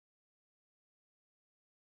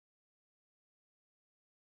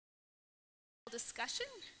discussion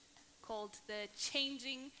called The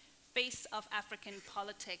Changing Face of African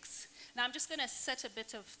Politics. Now, I'm just going to set a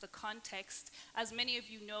bit of the context. As many of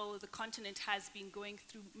you know, the continent has been going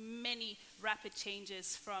through many rapid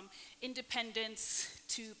changes, from independence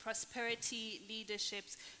to prosperity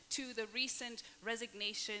leaderships to the recent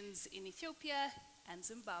resignations in Ethiopia and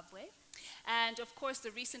Zimbabwe. And of course,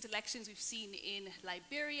 the recent elections we've seen in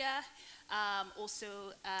Liberia,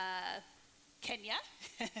 also Kenya,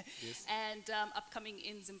 Yes. and upcoming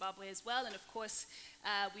in Zimbabwe as well. And of course,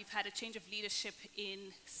 we've had a change of leadership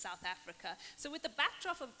in South Africa. So with the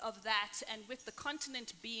backdrop of that, and with the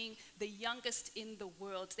continent being the youngest in the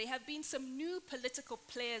world, there have been some new political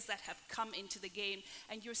players that have come into the game,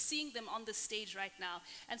 and you're seeing them on the stage right now.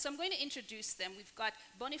 And so I'm going to introduce them. We've got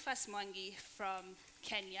Boniface Mwangi from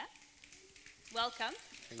Kenya. Welcome.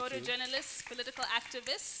 Photojournalist, political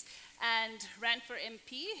activist, and ran for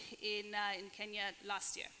MP in Kenya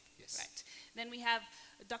last year. Yes. Right. Then we have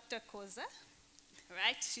Dr. Khoza.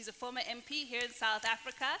 Right. She's a former MP here in South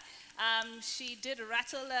Africa. She did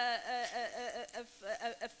rattle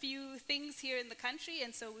a few things here in the country,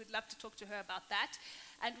 and so we'd love to talk to her about that.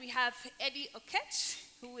 And we have Eddy Oketch,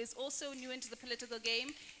 who is also new into the political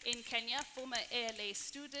game in Kenya, former ALA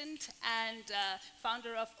student and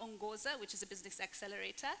founder of Ongoza, which is a business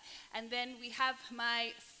accelerator. And then we have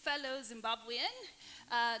my fellow Zimbabwean,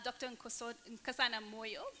 Dr. Nkosana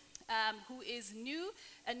Moyo, who is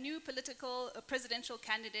a new political presidential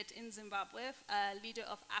candidate in Zimbabwe, leader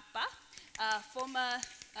of APA,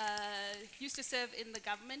 used to serve in the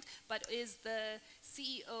government, but is the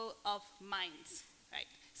CEO of Minds. Right.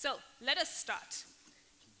 So let us start.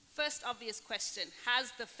 First obvious question,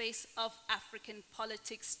 has the face of African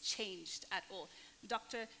politics changed at all?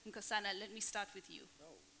 Dr. Nkosana, let me start with you.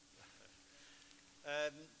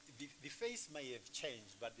 The face may have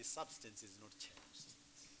changed, but the substance is not changed.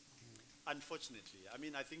 Unfortunately, I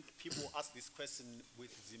mean, I think people ask this question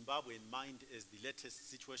with Zimbabwe in mind as the latest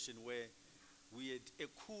situation where we had a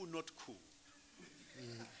coup, not coup.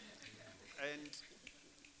 And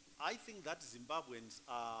I think that Zimbabweans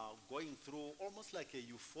are going through almost like a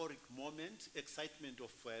euphoric moment, excitement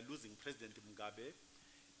of losing President Mugabe,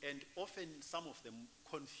 and often some of them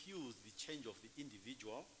confuse the change of the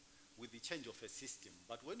individual with the change of a system.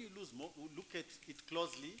 But when you look at it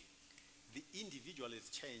closely, the individual has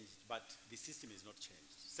changed, but the system is not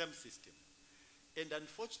changed. Same system. And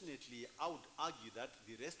unfortunately, I would argue that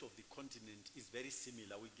the rest of the continent is very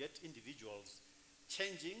similar. We get individuals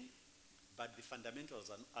changing, but the fundamentals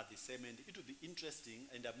are the same. And it would be interesting,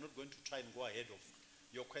 and I'm not going to try and go ahead of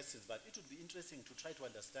your questions, but it would be interesting to try to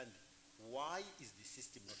understand why is the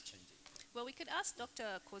system not changing? Well, we could ask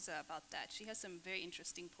Dr. Khoza about that. She has some very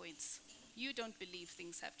interesting points. You don't believe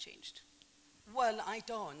things have changed. Well, I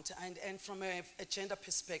don't. And from a gender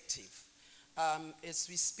perspective, as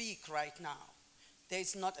we speak right now, there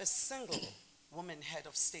is not a single woman head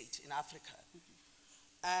of state in Africa.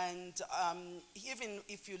 And even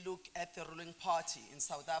if you look at the ruling party in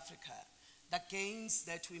South Africa, the gains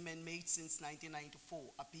that women made since 1994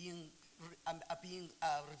 are being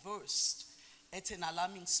reversed at an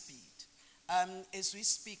alarming speed. As we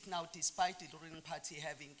speak now, despite the ruling party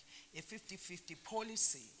having a 50-50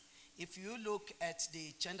 policy, if you look at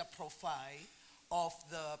the gender profile of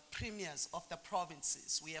the premiers of the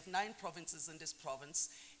provinces, we have 9 provinces in this province,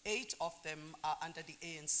 8 of them are under the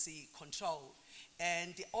ANC control.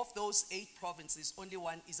 And of those 8 provinces, only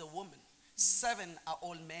 1 is a woman. 7 are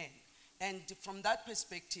all men. And from that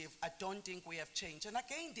perspective, I don't think we have changed. And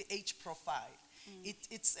again, the age profile,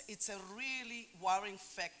 it's a really worrying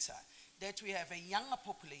factor that we have a younger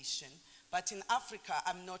population. But in Africa,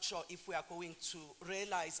 I'm not sure if we are going to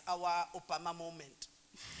realize our Obama moment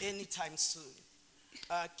anytime soon,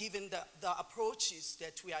 given the approaches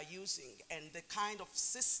that we are using and the kind of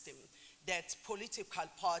system that political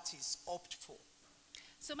parties opt for.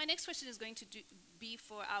 So my next question is going to be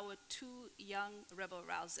for our 2 young rebel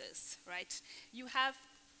rousers, right? You have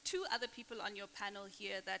 2 other people on your panel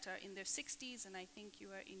here that are in their 60s, and I think you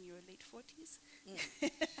are in your late 40s.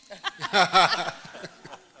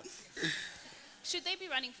 Should they be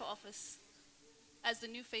running for office as the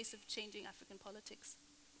new face of changing African politics?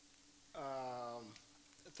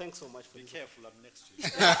 Thanks so much for Be careful, I'm next to you.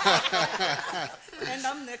 And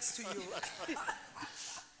I'm next to you.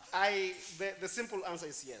 The simple answer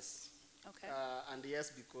is yes. Okay. And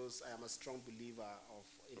yes, because I am a strong believer of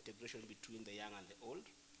integration between the young and the old.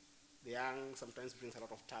 The young sometimes brings a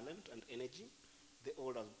lot of talent and energy. The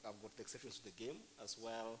old have got the exceptions to the game, as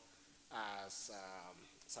well as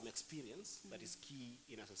some experience that is key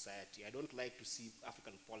in a society. I don't like to see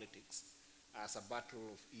African politics as a battle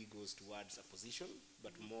of egos towards a position,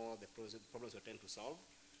 but more the problems we tend to solve.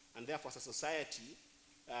 And therefore, as a society,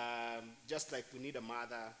 just like we need a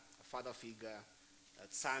mother, a father figure, a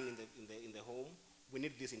son in the home, we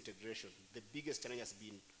need this integration. The biggest challenge has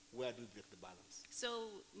been, where do we break the balance?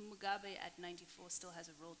 So Mugabe at 94 still has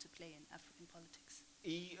a role to play in African politics?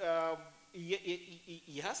 He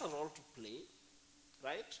has a role to play,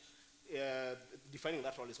 right? Defining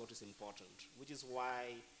that role is what is important, which is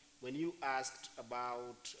why when you asked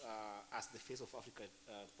about as the face of Africa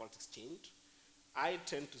politics changed, I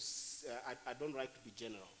tend to, I don't like to be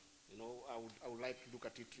general. You know, I would like to look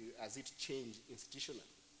at it as it changed institutionally.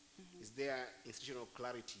 Mm-hmm. Is there institutional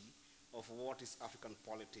clarity of what is African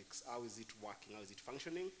politics? How is it working? How is it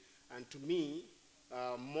functioning? And to me,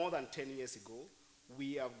 more than 10 years ago,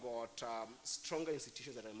 we have got stronger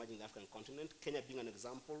institutions that are emerging in the African continent. Kenya being an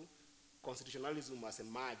example, constitutionalism has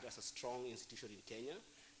emerged as a strong institution in Kenya.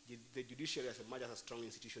 The judiciary has emerged as a strong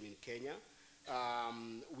institution in Kenya.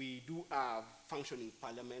 We do have functioning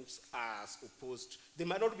parliaments as opposed, they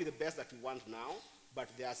might not be the best that we want now, but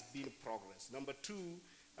there has been progress. Number two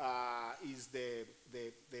is the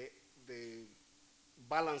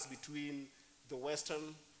balance between the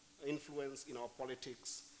Western influence in our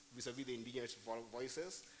politics vis-a-vis the indigenous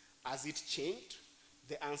voices. Has it changed?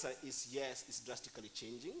 The answer is yes, it's drastically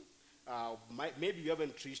changing. Maybe we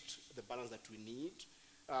haven't reached the balance that we need.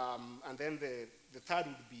 And then the third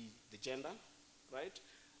would be the gender, right?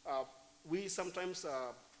 We sometimes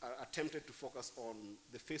are tempted to focus on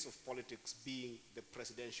the face of politics being the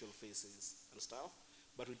presidential faces and stuff,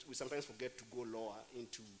 but we sometimes forget to go lower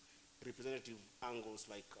into representative angles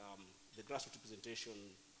like the grassroots representation,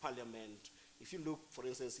 parliament. If you look, for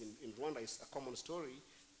instance, in Rwanda, it's a common story,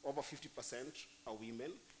 over 50% are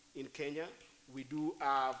women. In Kenya, we do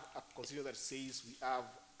have a constitution that says we have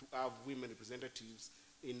to have women representatives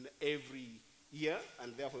in every year,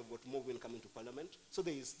 and therefore we've got more women coming to parliament. So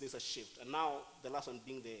there's a shift. And now the last one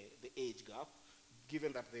being the age gap,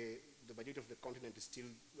 given that the majority of the continent is still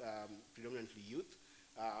predominantly youth.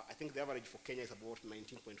 I think the average for Kenya is about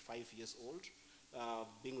 19.5 years old,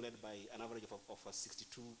 being led by an average of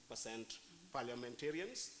 62%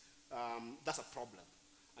 parliamentarians. That's a problem.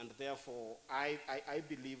 And therefore, I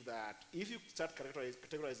believe that if you start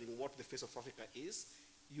categorizing what the face of Africa is,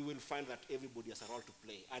 you will find that everybody has a role to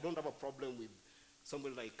play. I don't have a problem with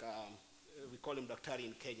somebody like, we call him Daktari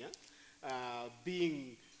in Kenya,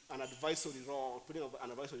 being an advisory role, putting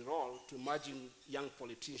an advisory role to emerging young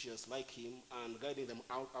politicians like him and guiding them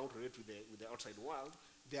out with the outside world.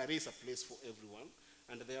 There is a place for everyone,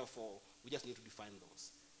 and therefore, we just need to define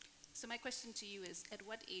those. So my question to you is, at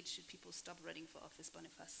what age should people stop running for office,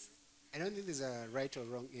 Boniface? I don't think there's a right or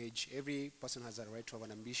wrong age. Every person has a right to have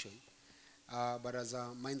an ambition. But as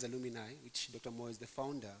a Minds Alumni, which Dr. Moyo is the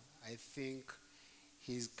founder, I think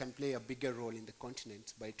he can play a bigger role in the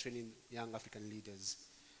continent by training young African leaders.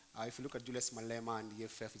 If you look at Julius Malema and the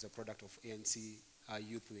EFF is a product of ANC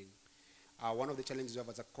Youth Wing. One of the challenges we have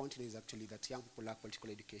as a continent is actually that young people lack political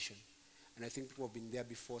education. And I think people have been there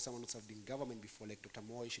before, someone who's been in government before, like Dr.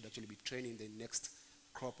 Moyo, should actually be training the next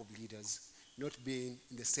crop of leaders, not being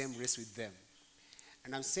in the same race with them.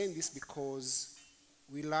 And I'm saying this because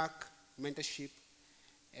we lack mentorship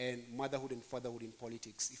and motherhood and fatherhood in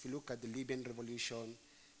politics. If you look at the Libyan revolution,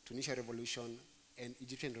 Tunisian revolution, and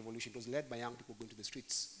Egyptian revolution, it was led by young people going to the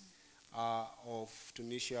streets of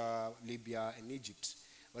Tunisia, Libya, and Egypt.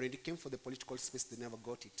 But when it came for the political space, they never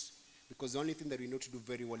got it. Because the only thing that we know to do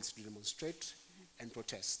very well is to demonstrate and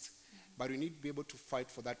protest. But we need to be able to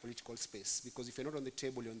fight for that political space. Because if you're not on the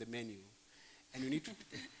table, you're on the menu. And you need to,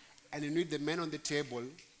 and you need the men on the table,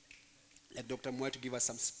 like Dr. Moyo, to give us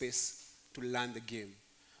some space to learn the game.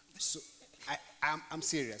 So I'm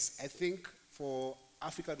serious. I think for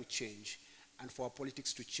Africa to change and for our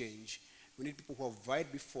politics to change, we need people who have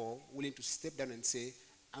vied before, willing to step down and say,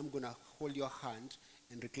 I'm going to hold your hand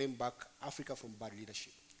and reclaim back Africa from bad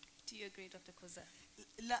leadership. Do you agree, Dr. Khoza?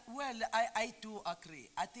 Well, I do agree.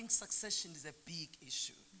 I think succession is a big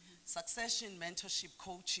issue. Succession, mentorship,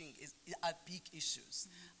 coaching are big issues.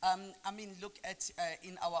 I mean, look at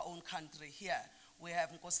in our own country here, we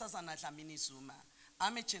have Nkosana Moyo.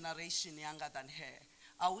 I'm a generation younger than her.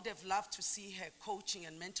 I would have loved to see her coaching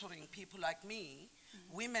and mentoring people like me,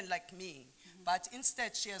 women like me, but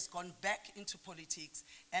instead she has gone back into politics,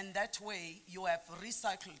 and that way you have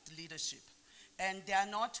recycled leadership. And they are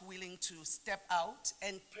not willing to step out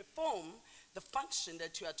and perform the function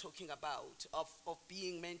that you are talking about of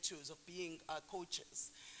being mentors, of being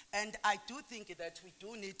coaches. And I do think that we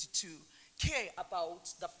do need to care about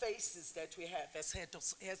the faces that we have as heads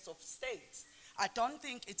of states. I don't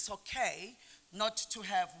think it's okay not to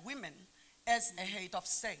have women as a head of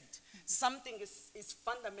state. Something is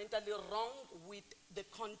fundamentally wrong with the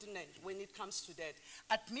continent when it comes to that.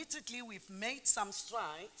 Admittedly, we've made some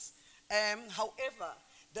strides. However,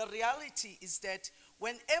 the reality is that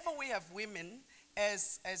whenever we have women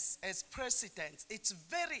as presidents, it's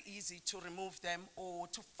very easy to remove them or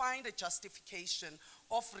to find a justification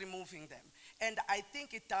of removing them. And I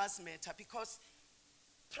think it does matter because,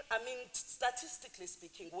 I mean, statistically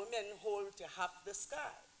speaking, women hold half the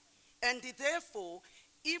sky. And therefore,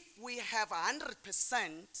 if we have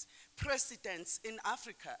 100% presidents in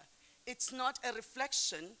Africa, it's not a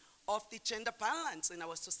reflection of the gender balance in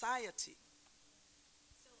our society.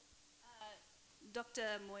 So,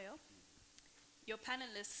 Dr. Moyo, your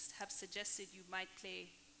panelists have suggested you might play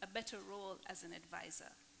a better role as an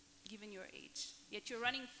advisor, given your age. Yet you're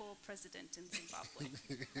running for president in Zimbabwe.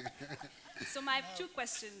 So I have two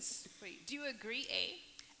questions for you. Do you agree, A?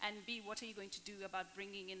 And B, what are you going to do about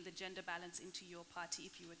bringing in the gender balance into your party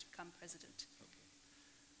if you were to become president? Okay.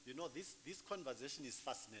 You know, this conversation is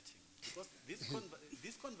fascinating because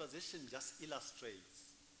this conversation just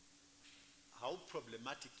illustrates how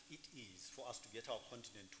problematic it is for us to get our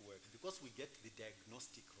continent to work because we get the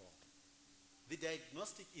diagnostic wrong. The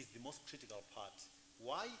diagnostic is the most critical part.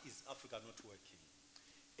 Why is Africa not working?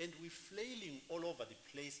 And we're flailing all over the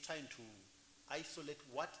place trying to isolate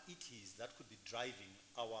what it is that could be driving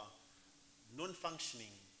our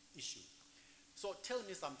non-functioning issue. So tell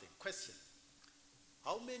me something, question.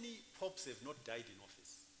 How many popes have not died in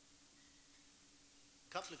office?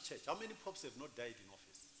 Catholic Church, how many popes have not died in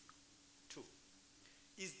office? 2.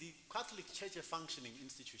 Is the Catholic Church a functioning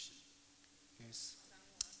institution? Yes.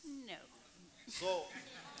 No. So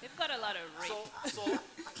they've got a lot of rape. So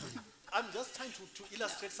I'm just trying to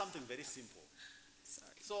illustrate something very simple. Sorry.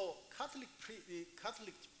 So Catholic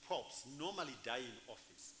popes normally die in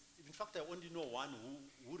office. In fact, I only know one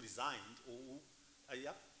who resigned or who,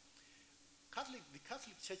 yeah. The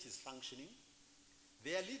Catholic Church is functioning.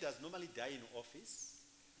 Their leaders normally die in office.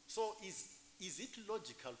 So is it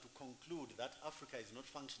logical to conclude that Africa is not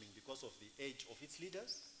functioning because of the age of its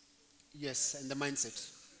leaders? Yes, and the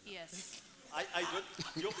mindset. Yes. I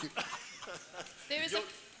don't. There is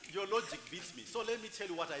your logic beats me. So let me tell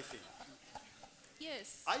you what I think.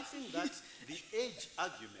 Yes. I think that the age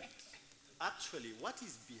argument, actually, what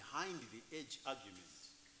is behind the age argument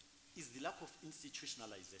is the lack of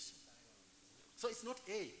institutionalization. So it's not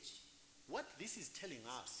age. What this is telling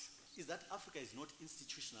us is that Africa is not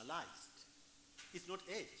institutionalized. It's not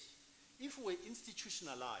age. If we were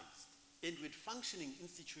institutionalized and with functioning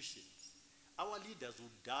institutions, our leaders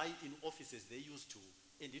would die in offices they used to,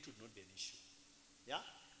 and it would not be an issue. Yeah?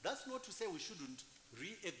 That's not to say we shouldn't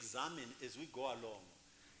re-examine as we go along.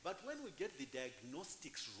 But when we get the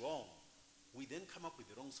diagnostics wrong, we then come up with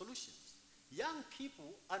the wrong solutions. Young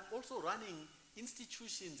people are also running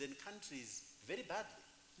institutions and countries very badly.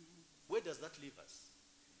 Where does that leave us?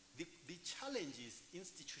 The challenge is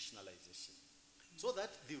institutionalization, so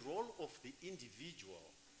that the role of the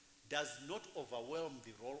individual does not overwhelm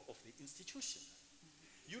the role of the institution.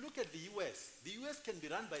 You look at the US. The US can be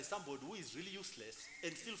run by somebody who is really useless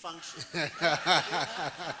and still function. Yeah?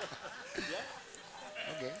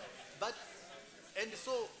 Okay. But, and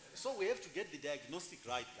so we have to get the diagnostic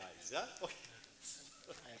right, guys. Yeah? Okay.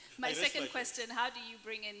 My second question, how do you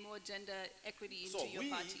bring in more gender equity into your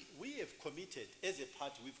party? We have committed, as a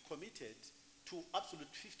party, we've committed to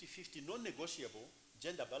absolute 50-50 non-negotiable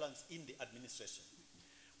gender balance in the administration.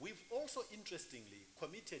 We've also, interestingly,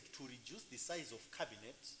 committed to reduce the size of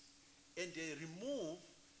cabinet and remove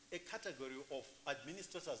a category of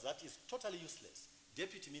administrators that is totally useless,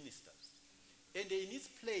 deputy ministers. And in its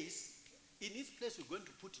place, we're going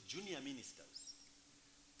to put junior ministers,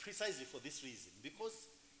 precisely for this reason, because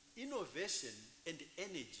innovation and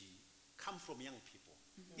energy come from young people.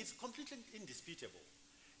 Mm-hmm. It's completely indisputable.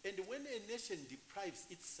 And when a nation deprives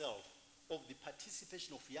itself of the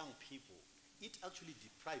participation of young people, it actually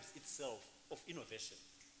deprives itself of innovation.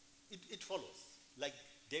 It follows, like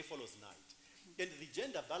day follows night. And the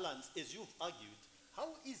gender balance, as you've argued, how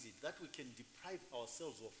is it that we can deprive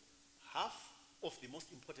ourselves of half of the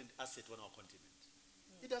most important asset on our continent?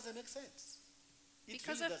 It doesn't make sense.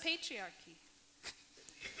 Because of patriarchy.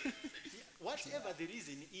 Whatever the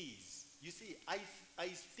reason is, you see, I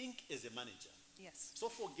think as a manager. Yes.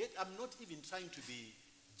 So I'm not even trying to be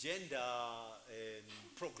gender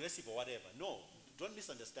progressive or whatever. No, don't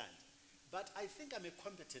misunderstand. But I think I'm a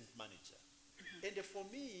competent manager. Mm-hmm. And for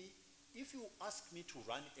me, if you ask me to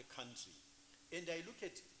run a country, and I look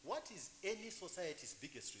at what is any society's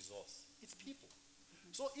biggest resource, it's people.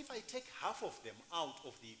 Mm-hmm. So if I take half of them out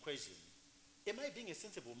of the equation, am I being a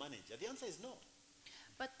sensible manager? The answer is no.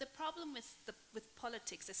 But the problem with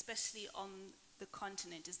politics, especially on the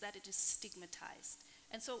continent, is that it is stigmatized.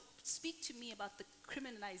 And so speak to me about the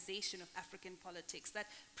criminalization of African politics that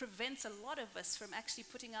prevents a lot of us from actually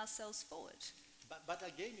putting ourselves forward. But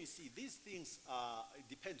again, you see, these things it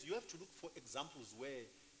depends. You have to look for examples where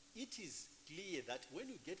it is clear that when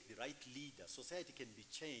you get the right leader, society can be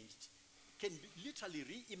changed, can be literally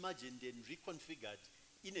reimagined and reconfigured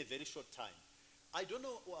in a very short time. I don't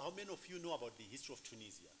know how many of you know about the history of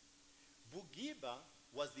Tunisia. Bourguiba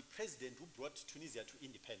was the president who brought Tunisia to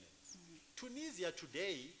independence. Tunisia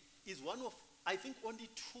today is one of, I think, only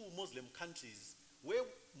 2 Muslim countries where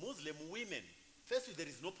Muslim women, firstly, there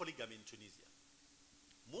is no polygamy in Tunisia.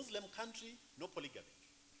 Muslim country, no polygamy.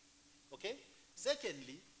 Okay?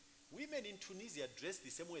 Secondly, women in Tunisia dress the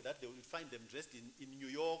same way that they will find them dressed in New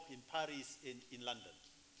York, in Paris, in London.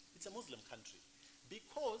 It's a Muslim country.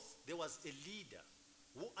 Because there was a leader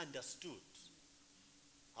who understood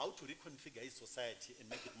how to reconfigure his society and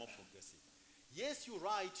make it more progressive. Yes, you're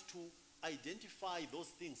right to identify those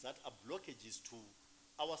things that are blockages to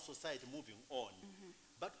our society moving on.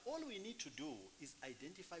 But all we need to do is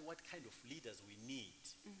identify what kind of leaders we need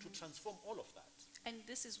to transform all of that. And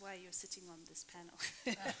this is why you're sitting on this panel.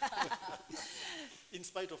 In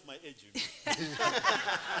spite of my age, you know.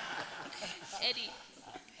 Eddy,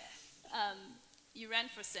 you ran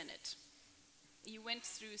for Senate. You went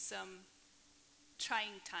through some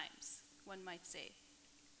trying times, one might say.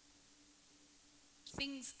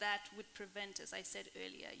 Things that would prevent, as I said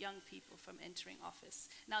earlier, young people from entering office.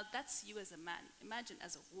 Now, that's you as a man. Imagine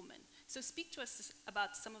as a woman. So speak to us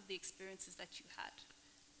about some of the experiences that you had.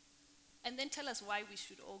 And then tell us why we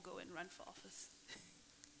should all go and run for office.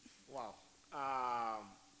 Wow.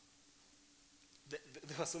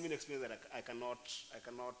 There are so many experiences that I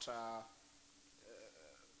cannot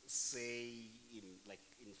say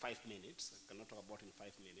in 5 minutes. I cannot talk about in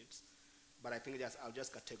 5 minutes. But I think I'll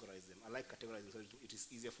just categorize them. I like categorizing so it is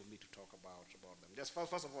easier for me to talk about them. Just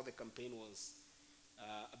first of all, the campaign was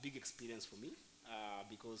a big experience for me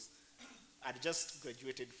because I'd just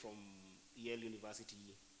graduated from Yale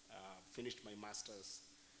University, finished my master's.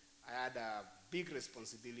 I had a big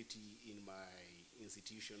responsibility in my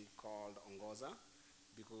institution called Ongoza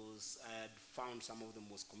because I had found some of the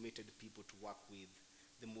most committed people to work with,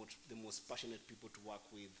 the most passionate people to work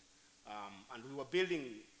with. And we were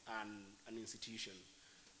building an institution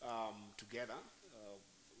together,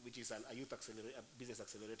 which is a youth accelerator, a business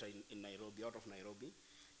accelerator in Nairobi, out of Nairobi.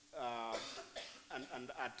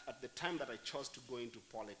 And at the time that I chose to go into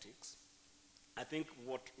politics, I think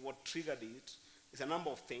what triggered it is a number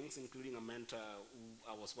of things, including a mentor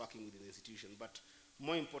who I was working with in the institution. But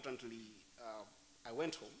more importantly, I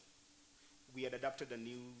went home. We had adopted a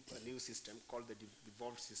new system called the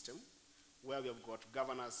devolved system, where we have got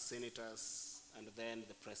governors, senators, and then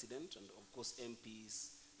the president, and of course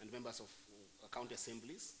MPs and members of county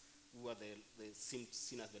assemblies, who are seen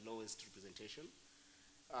as the lowest representation.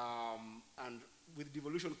 And with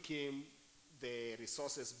devolution came the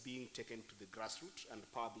resources being taken to the grassroots and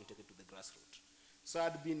power being taken to the grassroots. So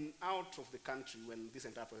I'd been out of the country when this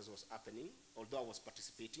entire process was happening, although I was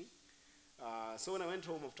participating. So when I went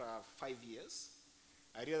home after 5 years,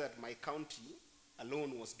 I realized that my county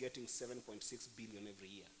alone was getting 7.6 billion every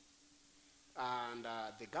year. And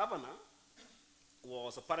the governor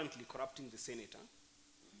was apparently corrupting the senator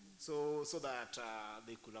so that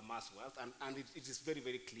they could amass wealth. And it is very,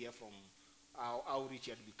 very clear from how rich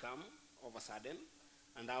he had become all of a sudden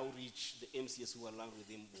and how rich the MCS who were along with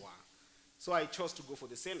him were. So I chose to go for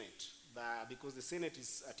the Senate because the Senate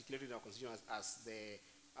is articulated in our constitution as the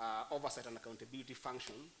oversight and accountability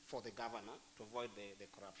function for the governor to avoid the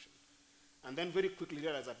corruption. And then very quickly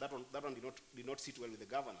realized that that one did not sit well with the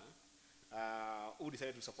governor, who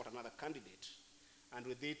decided to support another candidate. And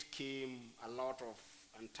with it came a lot of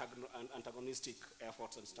antagonistic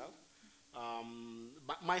efforts and stuff.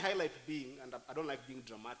 But my highlight being, and I don't like being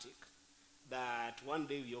dramatic, that one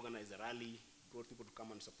day we organized a rally, brought people to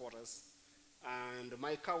come and support us, and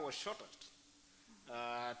my car was shot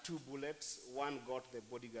at. 2 bullets. One got the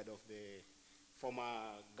bodyguard of the former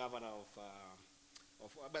governor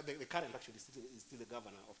but the current actually is still the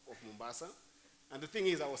governor of Mombasa. And the thing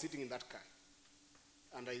is, I was sitting in that car,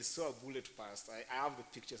 and I saw a bullet pass. I have the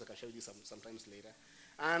pictures, I can show you sometimes later.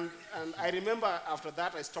 And I remember after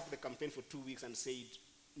that, I stopped the campaign for 2 weeks and said,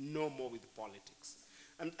 no more with politics.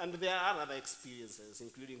 And there are other experiences,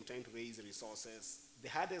 including trying to raise resources. The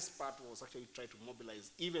hardest part was actually trying to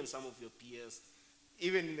mobilize even some of your peers,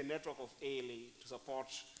 even in the network of ALA, to support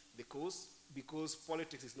the cause, because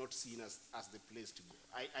politics is not seen as the place to go.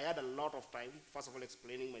 I had a lot of time, first of all,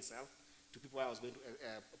 explaining myself to people I was going to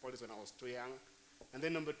politics when I was too young. And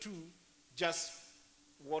then number two, just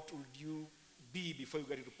what would you be before you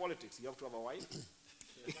get into politics? You have to have a wife.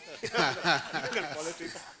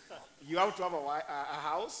 Politics. You have to have a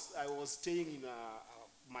house. I was staying in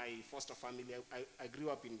my foster family. I grew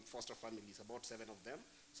up in foster families, about 7 of them.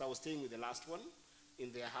 So I was staying with the last one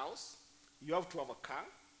in their house. You have to have a car.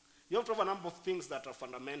 You have to have a number of things that are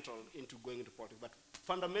fundamental into going into politics. But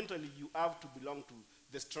fundamentally, you have to belong to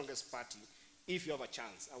the strongest party if you have a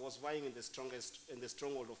chance. I was vying in the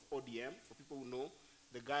stronghold of ODM. For people who know,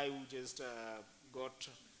 the guy who just got,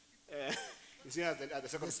 he's here as the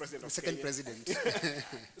second president of Kenya. President.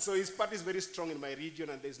 So his party is very strong in my region,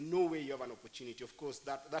 and there's no way you have an opportunity. Of course,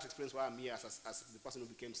 that explains why I'm here as the person who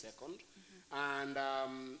became second. And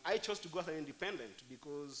I chose to go as an independent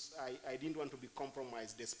because I didn't want to be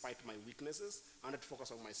compromised despite my weaknesses. I wanted to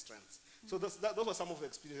focus on my strengths. So those were some of the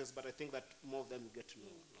experiences, but I think that more of them you get to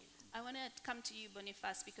know. I want to come to you,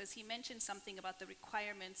 Boniface, because he mentioned something about the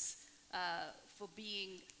requirements for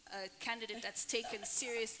being a candidate that's taken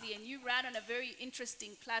seriously, and you ran on a very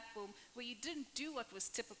interesting platform where you didn't do what was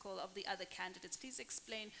typical of the other candidates. Please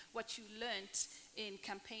explain what you learned in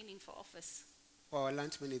campaigning for office. Well, I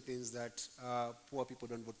learned many things that poor people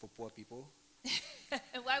don't vote for poor people.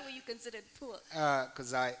 And why were you considered poor?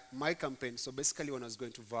 Because my campaign, so basically when I was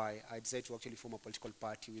going to vie, I decided to actually form a political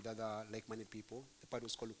party with other like-minded people. The party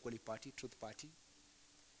was called Ukweli Party, Truth Party.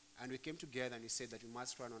 And we came together and we said that we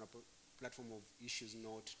must run on a platform of issues,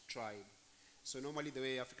 not tribe. So normally the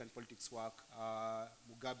way African politics work,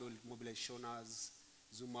 Mugabe will mobilize Shonas,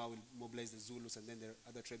 Zuma will mobilize the Zulus, and then the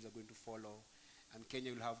other tribes are going to follow. And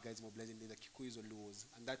Kenya will have guys mobilizing the Kikuyus or Luos,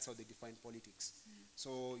 and that's how they define politics.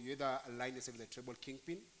 So you either align yourself with the tribal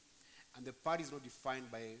kingpin, and the party is not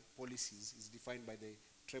defined by policies, it's defined by the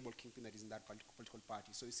tribal kingpin that is in that political party.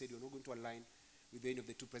 So he said, you're not going to align with any of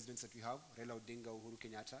the 2 presidents that we have, Raila Odinga or Uhuru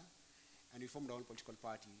Kenyatta, and we formed our own political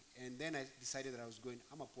party. And then I decided that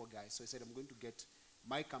I'm a poor guy, so I said I'm going to get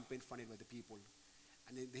my campaign funded by the people.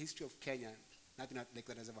 And in the history of Kenya, nothing like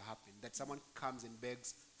that has ever happened, that someone comes and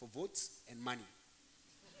begs for votes and money.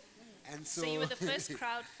 And so you were the first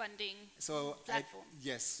crowdfunding platform.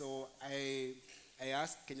 Yes, so I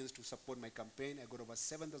asked Kenyans to support my campaign. I got over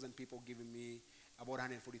 7,000 people giving me about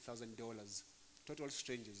 $140,000, total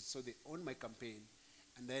strangers. So they owned my campaign,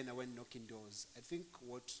 and then I went knocking doors. I think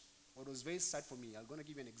what was very sad for me, I'm going to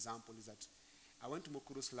give you an example, is that I went to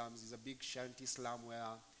Mukuru slums. It's a big shanty slum where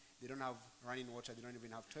they don't have running water, they don't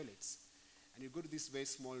even have toilets. And you go to this very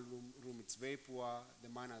small room, it's very poor. The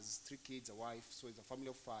man has 3 kids, a wife, so it's a family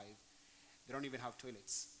of 5. They don't even have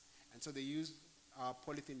toilets. And so they use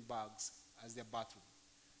polythene bags as their bathroom.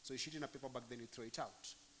 So you shoot in a paper bag, then you throw it out.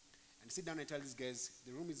 And sit down and tell these guys,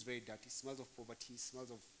 the room is very dirty, smells of poverty, smells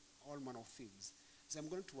of all manner of things. So I'm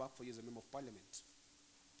going to work for you as a member of parliament.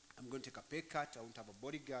 I'm going to take a pay cut, I won't have a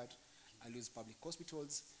bodyguard, I'll use public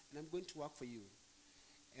hospitals, and I'm going to work for you.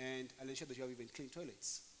 And I'll ensure that you have even clean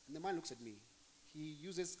toilets. And the man looks at me. He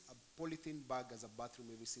uses a polythene bag as a bathroom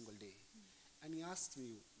every single day. And he asked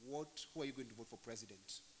me, who are you going to vote for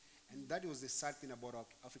president? And that was the sad thing about our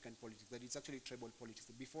African politics, that it's actually tribal politics.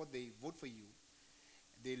 Before they vote for you,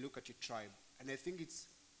 they look at your tribe. And I think it's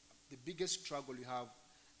the biggest struggle you have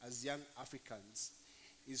as young Africans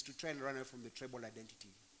is to try and run away from the tribal identity,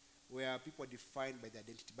 where people are defined by their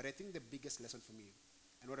identity. But I think the biggest lesson for me,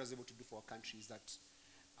 and what I was able to do for our country, is that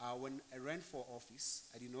when I ran for office,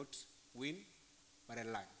 I did not win, but I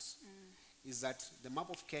learned. Is that the map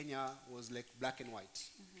of Kenya was like black and white.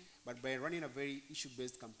 But by running a very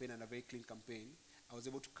issue-based campaign and a very clean campaign, I was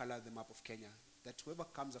able to color the map of Kenya, that whoever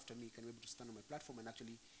comes after me can be able to stand on my platform and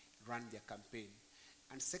actually run their campaign.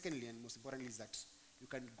 And secondly, and most importantly, is that you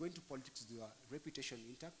can go into politics with your reputation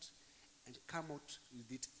intact and come out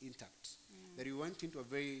with it intact. That you went into a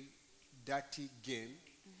very dirty game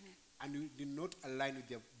and you did not align with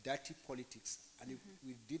their dirty politics, and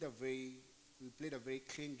we played a very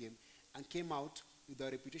clean game and came out with our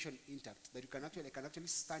reputation intact, that I can actually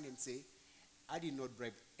stand and say, I did not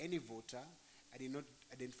bribe any voter, I did not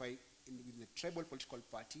identify with the tribal political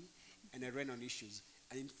party, and I ran on issues.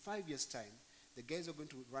 And in 5 years' time, the guys who are going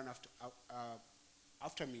to run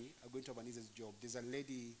after me are going to have an easier job. There's a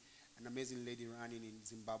lady, an amazing lady running in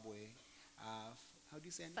Zimbabwe. How do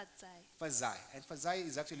you say it? Fazai. And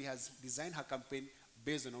Fazai has designed her campaign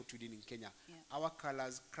based on what we did in Kenya. Our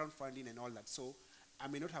colors, crowdfunding, and all that. So I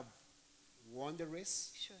may not have won the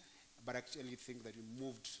race, but I actually think that we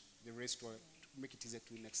moved the race to make it easier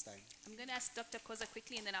to win next time. I'm going to ask Dr. Khoza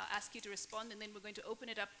quickly, and then I'll ask you to respond, and then we're going to open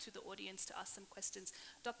it up to the audience to ask some questions.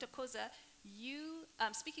 Dr. Khoza, you,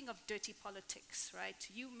 speaking of dirty politics, right,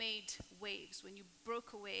 you made waves when you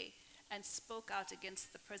broke away and spoke out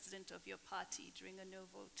against the president of your party during a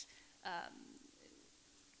no-vote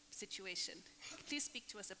situation. Please speak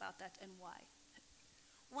to us about that and why.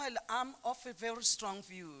 Well, I'm of a very strong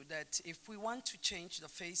view that if we want to change the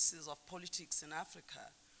faces of politics in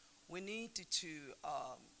Africa, we need to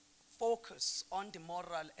focus on the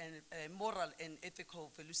moral and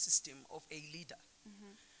ethical value system of a leader.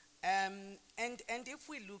 And if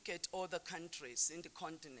we look at other countries in the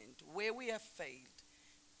continent where we have failed,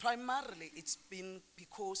 primarily it's been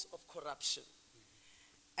because of corruption.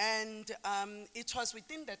 And it was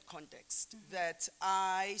within that context that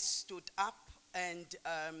I stood up and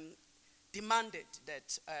demanded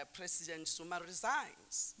that President Zuma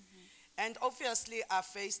resigns. And obviously I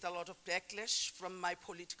faced a lot of backlash from my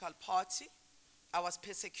political party. I was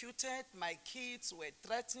persecuted, my kids were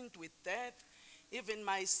threatened with death, even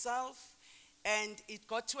myself, and it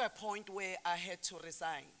got to a point where I had to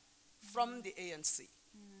resign from the ANC.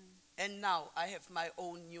 And now I have my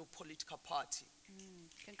own new political party.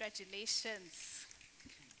 Congratulations.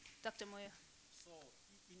 Dr. Moyo. So,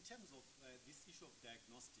 in terms of this issue of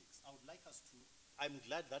diagnostics, I would like us to, I'm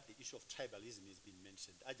glad that the issue of tribalism has been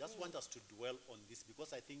mentioned. I just want us to dwell on this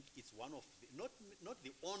because I think it's one of, not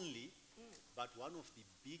the only, but one of the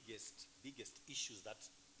biggest issues that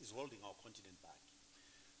is holding our continent back.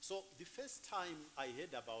 So the first time I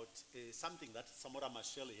heard about something that Samora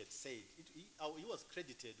Machel had said, he was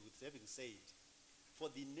credited with having said, for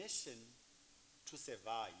the nation to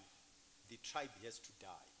survive, the tribe has to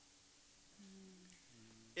die.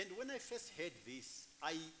 And when I first heard this,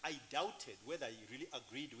 I doubted whether I really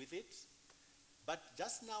agreed with it. But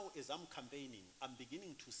just now, as I'm campaigning, I'm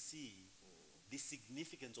beginning to see the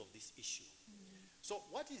significance of this issue. So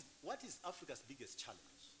what is Africa's biggest challenge?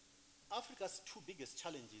 Africa's two biggest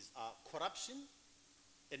challenges are corruption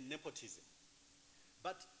and nepotism.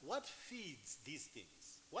 But what feeds these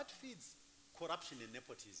things? What feeds corruption and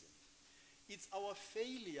nepotism? It's our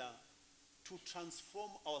failure to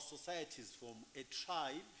transform our societies from a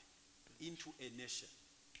tribe into a nation.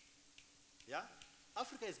 Yeah?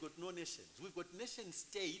 Africa has got no nations. We've got nation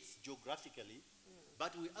states geographically,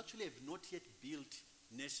 but we actually have not yet built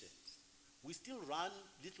nations. We still run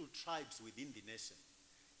little tribes within the nation.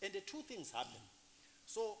 And the two things happen.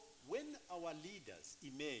 So when our leaders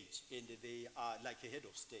emerge and they are like a head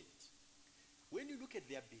of state, when you look at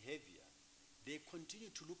their behavior, they continue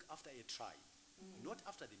to look after a tribe, not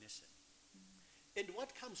after the nation. And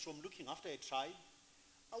what comes from looking after a tribe?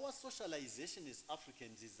 Our socialization as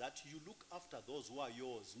Africans is that you look after those who are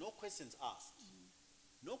yours, no questions asked.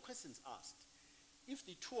 No questions asked. If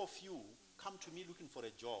the two of you come to me looking for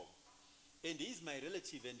a job, and he is my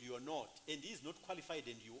relative and you are not, and he is not qualified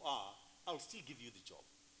and you are, I'll still give you the job.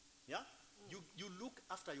 Yeah? You look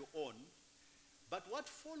after your own, but what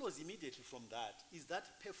follows immediately from that is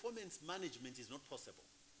that performance management is not possible.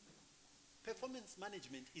 Performance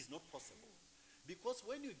management is not possible. Because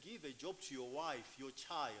when you give a job to your wife, your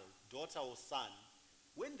child, daughter or son,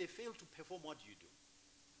 when they fail to perform, what do you do?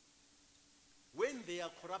 When they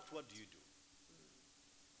are corrupt, what do you do?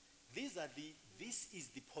 This is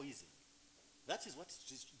the poison. That is what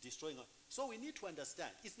is destroying us. So we need to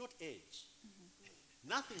understand, it's not age.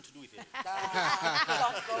 Nothing to do with age.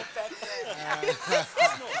 Don't go back there. It's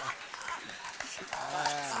not.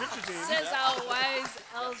 Says our wise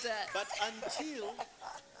elder. But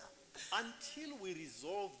until we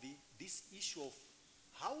resolve this issue of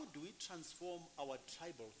how do we transform our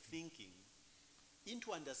tribal thinking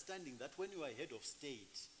into understanding that when you are head of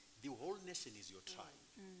state, the whole nation is your tribe.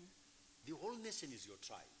 The whole nation is your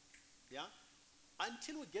tribe. Yeah?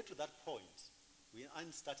 Until we get to that point, we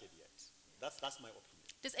aren't started yet. That's my opinion.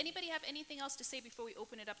 Does anybody have anything else to say before we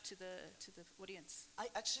open it up to the audience? I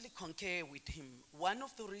actually concur with him. One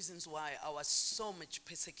of the reasons why I was so much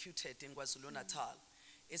persecuted in KwaZulu-Natal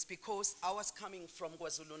is because I was coming from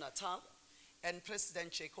KwaZulu-Natal and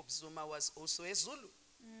President Jacob Zuma was also a Zulu.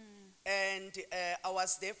 And I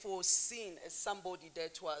was therefore seen as somebody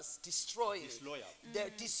that was destroying,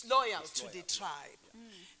 disloyal to the tribe.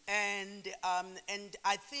 And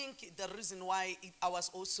I think the reason why I was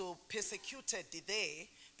also persecuted there,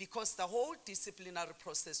 because the whole disciplinary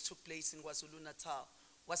process took place in KwaZulu-Natal,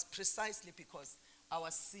 was precisely because I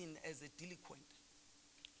was seen as a delinquent.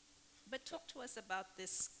 But talk to us about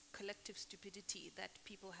this collective stupidity that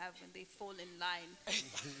people have when they fall in line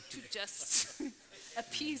to just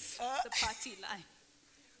appease the party line.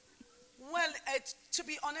 Well, to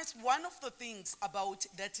be honest, one of the things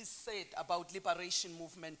that is said about liberation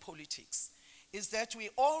movement politics is that we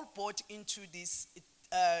all bought into this,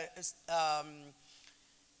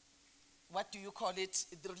 what do you call it,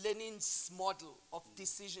 the Lenin's model of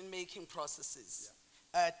decision-making processes.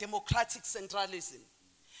 democratic centralism.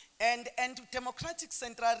 And democratic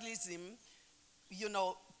centralism, you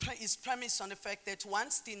know, is premised on the fact that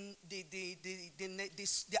once the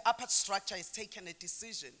upper structure has taken a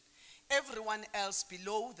decision, everyone else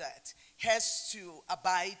below that has to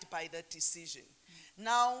abide by that decision.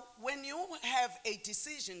 Now, when you have a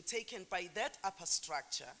decision taken by that upper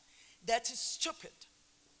structure that is stupid,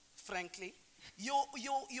 frankly, you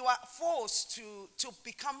are forced to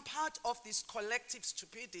become part of this collective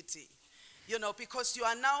stupidity, you know, because you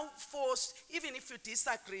are now forced, even if you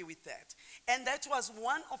disagree with that. And that was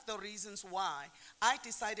one of the reasons why I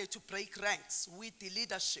decided to break ranks with the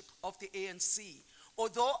leadership of the ANC,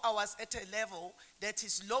 although I was at a level that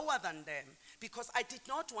is lower than them, because I did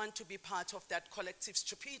not want to be part of that collective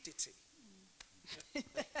stupidity.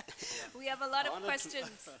 We have a lot of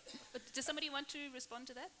questions. But does somebody want to respond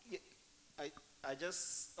to that? Yeah, I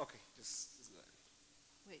just, okay, just go ahead.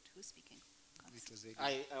 Wait, who's speaking? It was Eddy.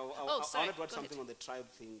 I sorry, wanted to add go something ahead. on the tribe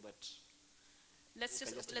thing, but Let's We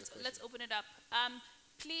can just just take the let's open it up.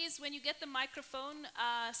 Please, when you get the microphone,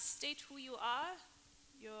 state who you are,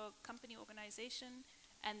 your company, organization,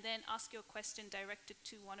 and then ask your question directed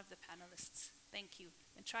to one of the panelists. Thank you,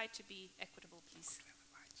 and try to be equitable, please.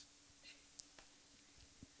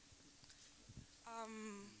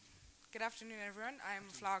 Good afternoon, everyone. I'm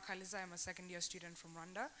Flower Kaliza. I'm a second-year student from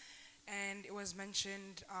Rwanda. And it was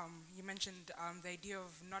mentioned, you mentioned the idea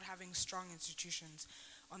of not having strong institutions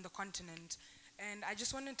on the continent. And I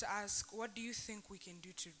just wanted to ask, what do you think we can do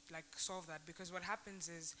to solve that? Because what happens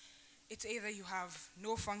is, it's either you have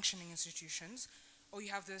no functioning institutions, or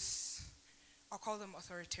you have this, I'll call them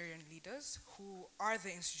authoritarian leaders, who are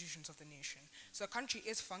the institutions of the nation. So a country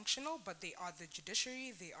is functional, but they are the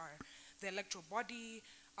judiciary, they are the electoral body,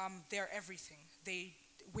 they're everything.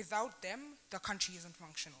 Without them, the country isn't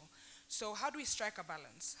functional. So how do we strike a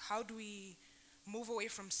balance? How do we move away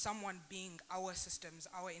from someone being our systems,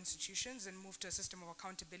 our institutions, and move to a system of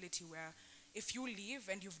accountability where if you leave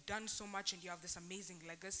and you've done so much and you have this amazing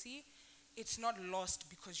legacy, it's not lost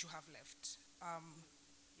because you have left.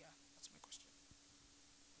 Yeah, that's my question.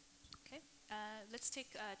 Okay, let's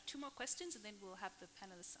take 2 more questions, and then we'll have the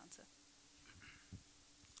panelists answer.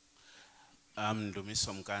 I'm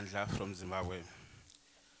Dumiso Mkandla from Zimbabwe.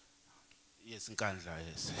 Yes, Nkandla,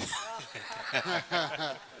 yes.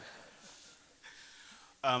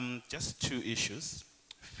 Just 2 issues.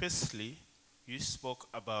 Firstly, you spoke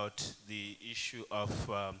about the issue of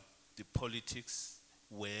the politics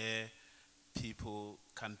where people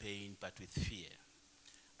campaign but with fear.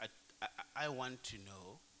 I want to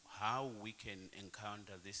know how we can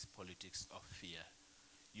encounter this politics of fear.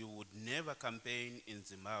 You would never campaign in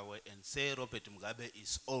Zimbabwe and say Robert Mugabe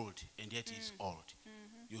is old, and yet he's old.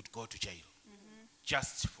 You'd go to jail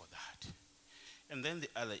just for that. And then the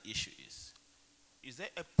other issue is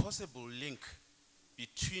there a possible link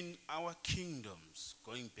between our kingdoms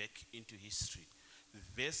going back into history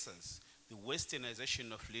versus the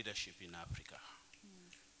westernization of leadership in Africa?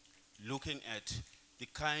 Looking at the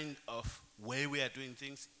kind of way we are doing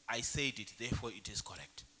things, I said it, therefore it is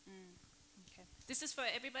correct. Okay. This is for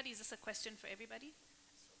everybody. Is this a question for everybody?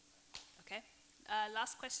 Okay.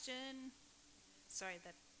 Last question. Sorry,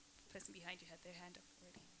 that person behind you had their hand up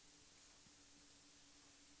already.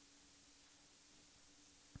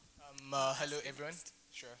 Hello, everyone.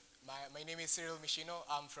 Sure. My name is Cyril Mishino.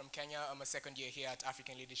 I'm from Kenya. I'm a second year here at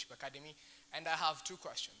African Leadership Academy. And I have 2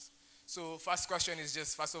 questions. So first question is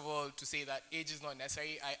just, first of all, to say that age is not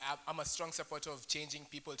necessary. I'm a strong supporter of changing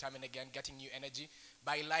people time and again, getting new energy.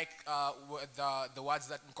 But I like the words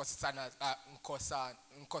that Nkosana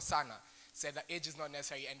said, that age is not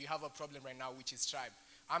necessary, and you have a problem right now, which is tribe.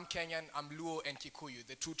 I'm Kenyan, I'm Luo and Kikuyu,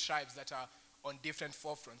 the 2 tribes that are on different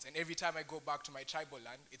forefronts. And every time I go back to my tribal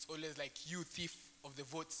land, it's always like, you thief of the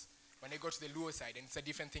votes, when I go to the Luo side, and it's a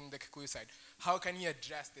different thing the Kikuyu side. How can you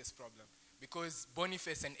address this problem? Because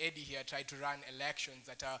Boniface and Eddy here tried to run elections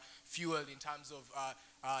that are fueled in terms of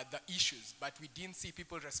the issues, but we didn't see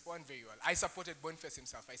people respond very well. I supported Boniface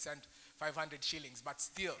himself. I sent 500 shillings, but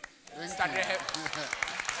still. Thank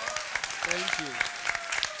you.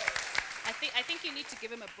 I think you need to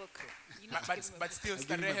give him a book. But still,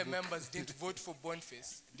 Starehe members didn't vote for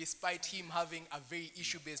Boniface, despite him having a very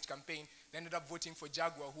issue-based campaign. They ended up voting for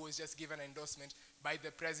Jaguar, who was just given an endorsement by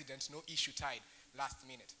the president, no issue tied, last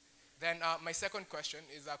minute. Then my second question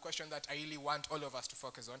is a question that I really want all of us to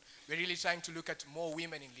focus on. We're really trying to look at more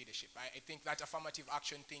women in leadership. I think that affirmative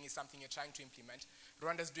action thing is something you're trying to implement.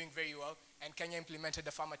 Rwanda's doing very well, and Kenya implemented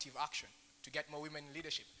affirmative action to get more women in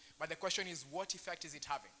leadership. But the question is, what effect is it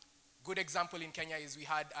having? Good example in Kenya is we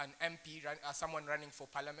had an MP, someone running for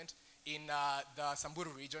parliament in the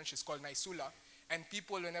Samburu region. She's called Naisula. And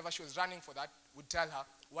people, whenever she was running for that, would tell her,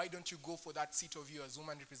 why don't you go for that seat of you as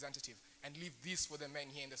woman representative and leave this for the men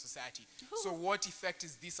here in the society? So what effect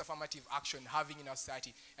is this affirmative action having in our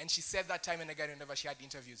society? And she said that time and again whenever she had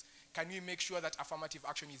interviews. Can we make sure that affirmative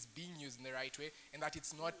action is being used in the right way and that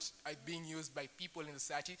it's not being used by people in the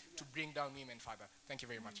society to bring down women further? Thank you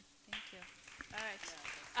very much. Thank you. All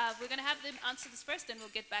right. We're going to have them answer this first, then we'll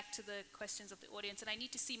get back to the questions of the audience. And I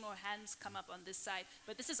need to see more hands come up on this side.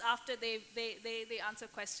 But this is after they answer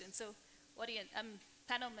questions. So, audience,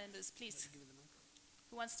 panel members, please.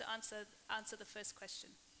 Who wants to answer the first question?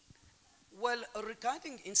 Well,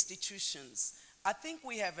 regarding institutions, I think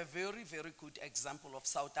we have a very, very good example of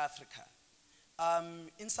South Africa.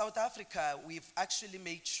 In South Africa, we've actually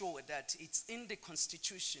made sure that it's in the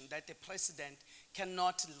constitution that the president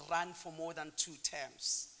cannot run for more than 2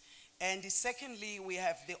 terms. And secondly, we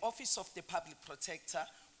have the Office of the Public Protector,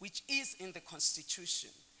 which is in the constitution.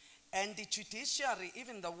 And the judiciary,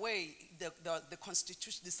 even the way the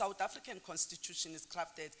constitution, the South African constitution is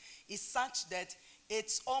crafted, is such that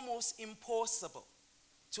it's almost impossible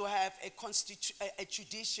to have a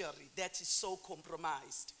judiciary that is so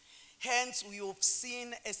compromised. Hence, we have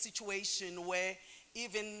seen a situation where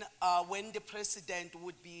even when the president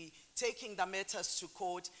would be taking the matters to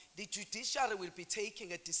court, the judiciary will be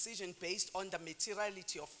taking a decision based on the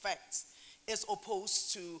materiality of facts, as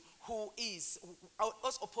opposed to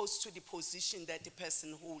as opposed to the position that the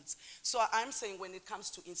person holds. So I'm saying when it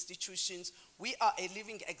comes to institutions, we are a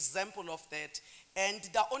living example of that. And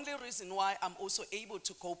the only reason why I'm also able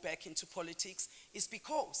to go back into politics is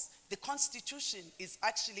because the Constitution is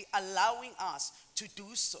actually allowing us to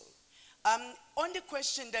do so. On the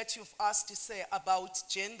question that you've asked to say about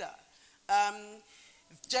gender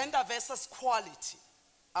versus quality,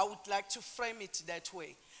 I would like to frame it that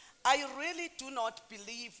way. I really do not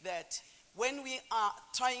believe that when we are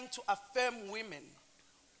trying to affirm women,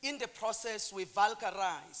 in the process we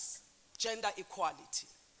vulgarize gender equality.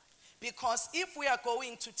 Because if we are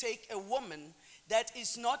going to take a woman that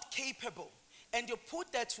is not capable and you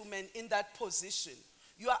put that woman in that position,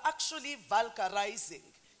 you are actually vulgarizing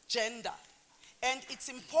gender. And it's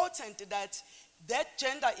important that that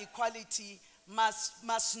gender equality must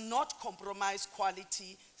not compromise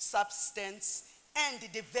quality, substance, and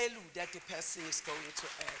the value that the person is going to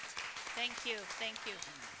add. Thank you, thank you.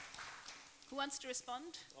 Who wants to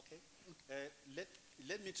respond? Okay.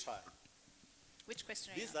 Let me try. Which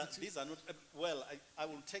question These are not, well, I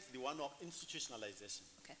will take the one of institutionalization.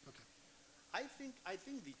 Okay. I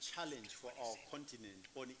think the challenge for our continent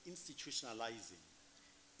on institutionalizing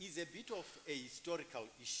is a bit of a historical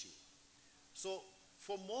issue. So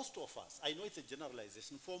for most of us, I know it's a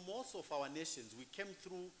generalization, for most of our nations, we came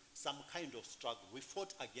through some kind of struggle. We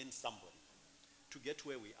fought against somebody to get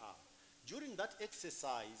where we are. During that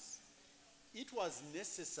exercise, it was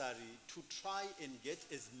necessary to try and get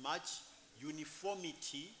as much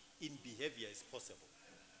uniformity in behavior as possible.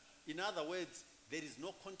 In other words, there is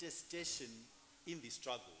no contestation in the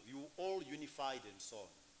struggle. You all unified and so on.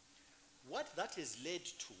 What that has led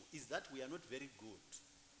to is that we are not very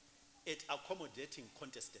good at accommodating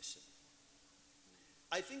contestation.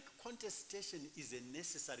 I think contestation is a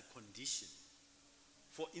necessary condition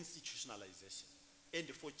for institutionalization and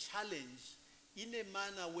for challenge in a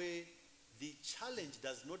manner where the challenge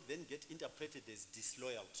does not then get interpreted as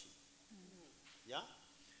disloyalty. Yeah?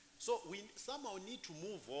 So we somehow need to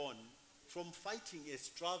move on from fighting a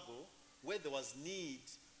struggle where there was need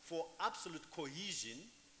for absolute cohesion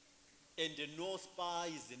and no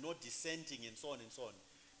spies and no dissenting and so on,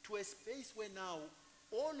 to a space where now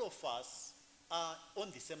all of us are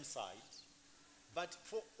on the same side, but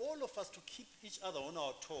for all of us to keep each other on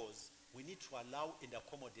our toes, we need to allow and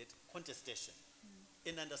accommodate contestation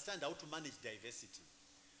and understand how to manage diversity.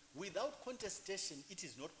 Without contestation, it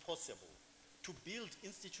is not possible to build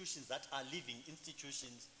institutions that are living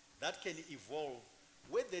institutions that can evolve,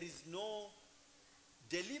 where there is no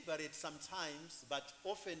deliberate sometimes, but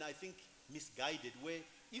often I think misguided, where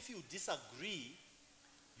if you disagree,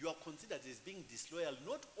 you are considered as being disloyal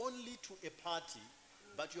not only to a party,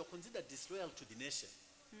 but you are considered disloyal to the nation.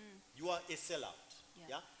 You are a sellout.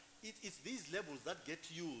 Yeah? It's these labels that get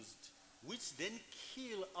used, which then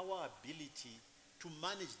kill our ability to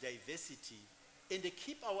manage diversity and they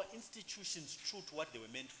keep our institutions true to what they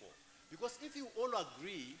were meant for. Because if you all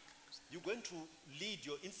agree, you're going to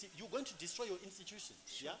you're going to destroy your institutions.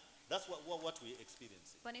 Yeah? That's what we're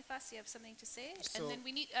experiencing. Boniface, you have something to say? So and then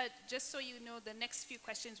we need, just so you know, the next few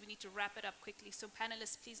questions, we need to wrap it up quickly. So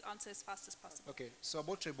panelists, please answer as fast as possible. Okay, so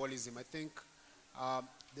about tribalism, I think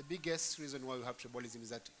the biggest reason why we have tribalism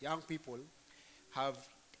is that young people have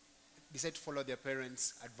decided to follow their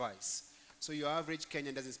parents' advice. So your average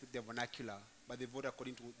Kenyan doesn't speak their vernacular, but they vote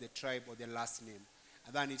according to their tribe or their last name.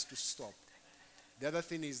 And that needs to stop. The other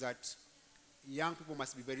thing is that young people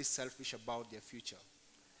must be very selfish about their future.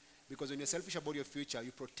 Because when you're selfish about your future,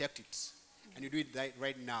 you protect it. And you do it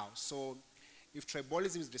right now. So if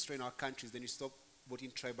tribalism is destroying our countries, then you stop voting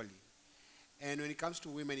tribally. And when it comes to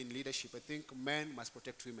women in leadership, I think men must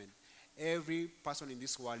protect women. Every person in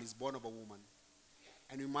this world is born of a woman.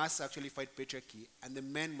 And we must actually fight patriarchy, and the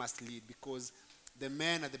men must lead, because the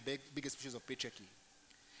men are the biggest species of patriarchy.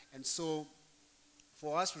 And so,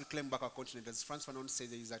 for us to reclaim back our continent, as Frantz Fanon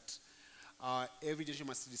says, is that every generation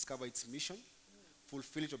must discover its mission,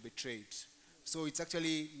 fulfill it or betray it. So it's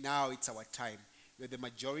actually, now it's our time. We're the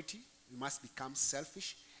majority, we must become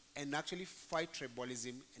selfish, and actually fight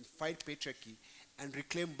tribalism, and fight patriarchy, and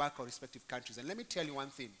reclaim back our respective countries. And let me tell you one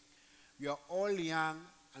thing. We are all young,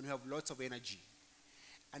 and we have lots of energy.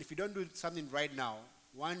 And if you don't do something right now,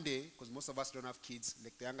 one day, because most of us don't have kids,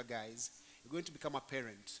 like the younger guys, you're going to become a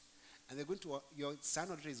parent. And they're going to, your son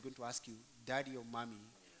or daughter is going to ask you, Daddy or Mommy,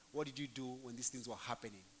 what did you do when these things were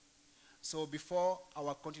happening? So before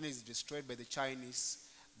our continent is destroyed by the Chinese,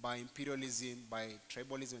 by imperialism, by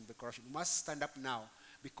tribalism, and by corruption, we must stand up now,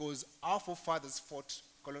 because our forefathers fought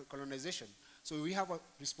colonization. So we have a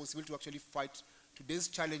responsibility to actually fight today's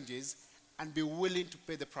challenges and be willing to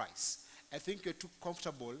pay the price. I think you're too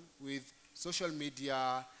comfortable with social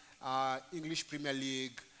media, English Premier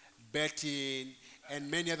League, betting, and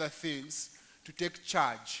many other things to take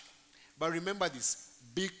charge. But remember this,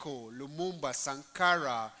 Biko, Lumumba,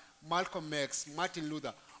 Sankara, Malcolm X, Martin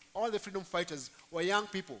Luther, all the freedom fighters were young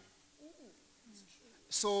people.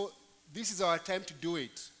 So this is our time to do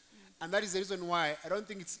it. And that is the reason why I don't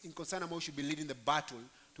think Nkosana Moyo should be leading the battle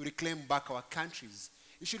to reclaim back our countries.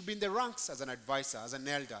 You should be in the ranks as an advisor, as an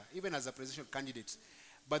elder, even as a presidential candidate.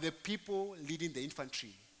 But the people leading the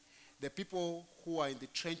infantry, the people who are in the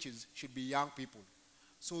trenches should be young people.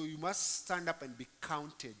 So you must stand up and be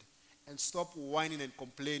counted and stop whining and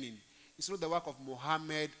complaining. It's not the work of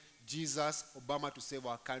Mohammed, Jesus, Obama to save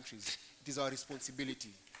our countries. It is our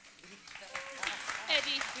responsibility.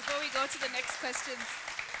 Eddy, before we go to the next questions.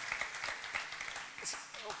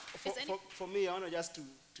 For me, I want just to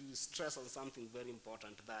stress on something very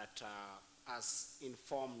important that has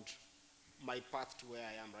informed my path to where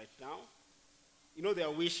I am right now. You know, there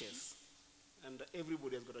are wishes, and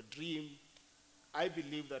everybody has got a dream. I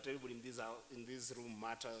believe that everybody in this room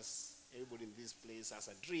matters. Everybody in this place has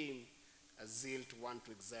a dream, a zeal to want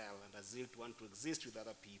to excel, and a zeal to want to exist with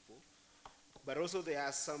other people. But also there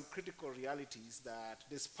are some critical realities that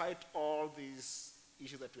despite all these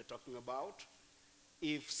issues that we're talking about,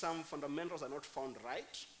 if some fundamentals are not found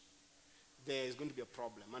right, there is going to be a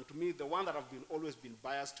problem. And to me, the one that I've always been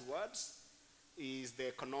biased towards is the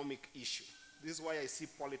economic issue. This is why I see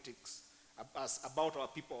politics as about our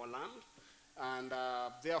people, our land, and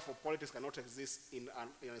therefore politics cannot exist in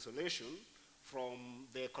isolation from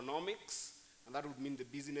the economics, and that would mean the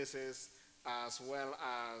businesses as well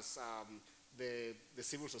as the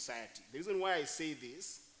civil society. The reason why I say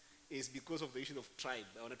this is because of the issue of tribe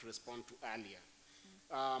I wanted to respond to earlier.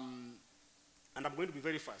 And I'm going to be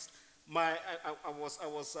very fast. I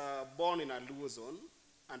was born in a Luo zone,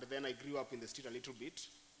 and then I grew up in the street a little bit,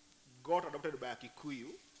 got adopted by a Kikuyu,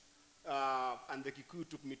 and the Kikuyu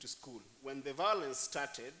took me to school. When the violence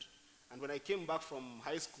started, and when I came back from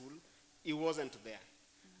high school, it wasn't there.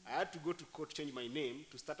 I had to go to court, change my name,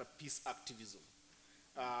 to start a peace activism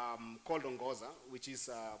called Ongoza, which is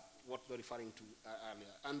what they're referring to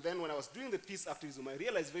earlier. And then when I was doing the peace activism, I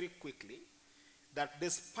realized very quickly that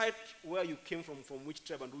despite where you came from which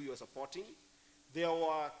tribe and who you were supporting, there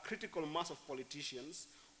were critical mass of politicians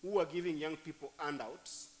who were giving young people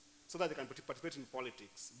handouts so that they can participate in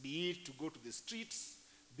politics, be it to go to the streets,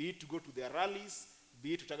 be it to go to their rallies,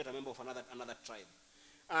 be it to target a member of another tribe.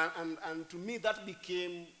 And to me, that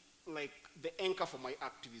became like the anchor for my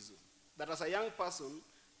activism. That as a young person,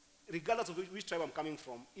 regardless of which tribe I'm coming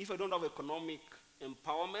from, if I don't have economic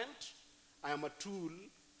empowerment, I am a tool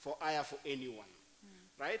for hire for anyone.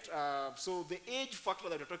 Right? So the age factor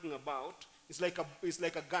that we're talking about is like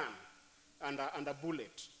a gun and a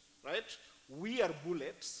bullet, right? We are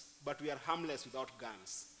bullets, but we are harmless without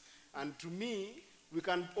guns. And to me, we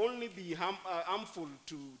can only be harmful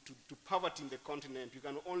to poverty in the continent. We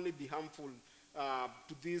can only be harmful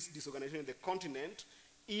to this disorganization in the continent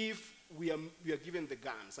if we are given the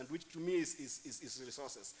guns, and which to me is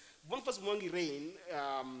resources. Boniface Mwangi reign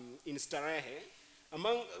in Starehe,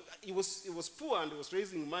 he was poor and he was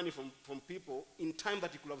raising money from people in time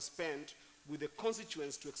that he could have spent with the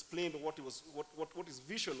constituents to explain what his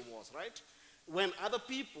vision was, right? When other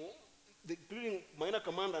people including minor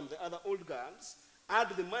command and the other old guards, add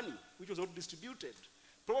the money, which was not distributed.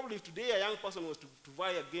 Probably if today a young person was to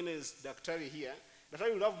vie against Daktari here,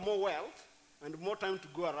 Daktari would have more wealth and more time to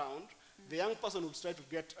go around. The young person would try to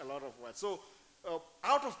get a lot of wealth. So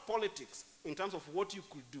out of politics, in terms of what you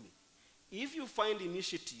could do, if you find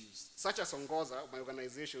initiatives, such as Ongoza, my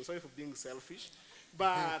organization, sorry for being selfish,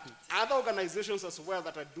 but other organizations as well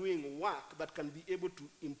that are doing work that can be able to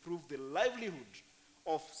improve the livelihood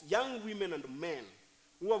of young women and men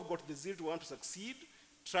who have got the zeal to want to succeed,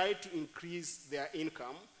 try to increase their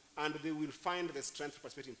income, and they will find the strength to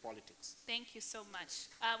participate in politics. Thank you so much.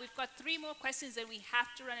 We've got 3 more questions and we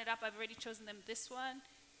have to run it up. I've already chosen them. This one,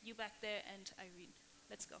 you back there, and Irene.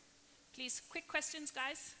 Let's go. Please, quick questions,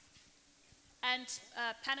 guys. And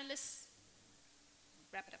panelists,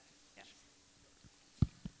 wrap it up. Yeah.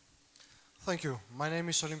 Thank you. My name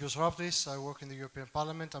is Olympios Raptis. I work in the European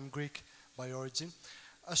Parliament. I'm Greek by origin.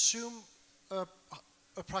 Assume a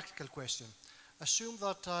practical question. Assume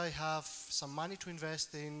that I have some money to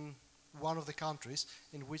invest in one of the countries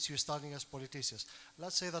in which you're starting as politicians.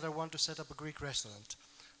 Let's say that I want to set up a Greek restaurant.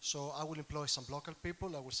 So I will employ some local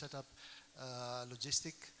people. I will set up a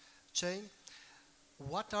logistic chain.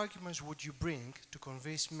 What arguments would you bring to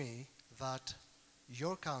convince me that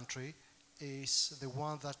your country is the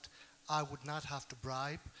one that I would not have to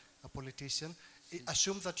bribe a politician?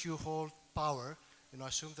 Assume that you hold power.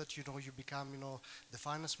 Assume that you become the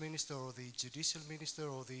finance minister or the judicial minister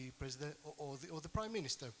or the president or the prime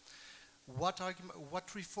minister.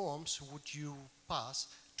 What reforms would you pass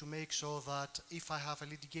to make sure that if I have a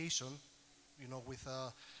litigation,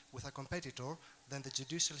 with a competitor, then the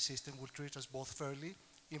judicial system will treat us both fairly,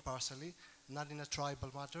 impartially, not in a tribal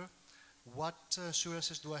matter? What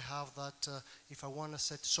assurances do I have that if I want to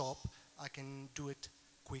set shop, I can do it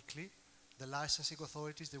quickly? The licensing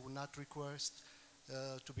authorities, they will not request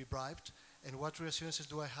to be bribed. And what reassurances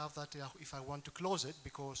do I have that if I want to close it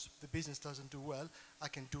because the business doesn't do well, I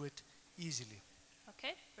can do it easily?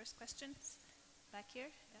 Okay, first questions back here.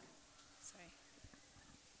 Yeah, sorry.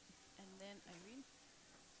 And then Irene.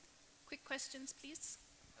 Quick questions, please.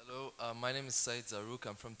 Hello, my name is Said Zarouk.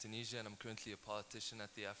 I'm from Tunisia and I'm currently a politician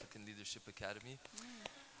at the African Leadership Academy.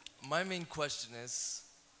 My main question is,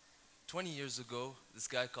 20 years ago, this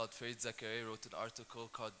guy called Farid Zakaria wrote an article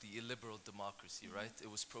called The Illiberal Democracy, right?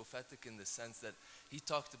 It was prophetic in the sense that he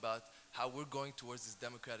talked about how we're going towards this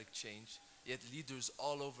democratic change, yet leaders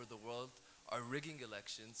all over the world are rigging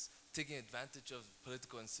elections, taking advantage of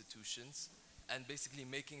political institutions, and basically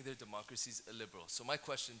making their democracies illiberal. So my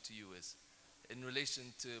question to you is, in relation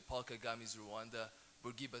to Paul Kagame's Rwanda,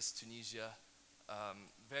 Bourguiba's Tunisia,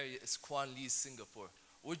 Kwan Lee's Singapore,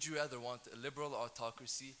 would you rather want a liberal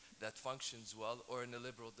autocracy that functions well or an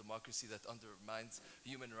illiberal democracy that undermines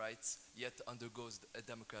human rights yet undergoes a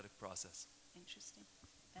democratic process? Interesting.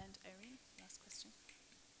 And Irene, last question.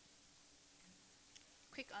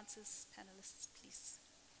 Quick answers, panelists, please.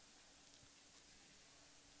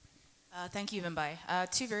 Thank you, Vimbayi.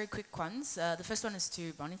 2 very quick ones. The first one is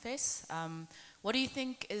to Boniface. What do you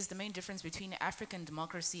think is the main difference between African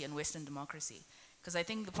democracy and Western democracy? Because I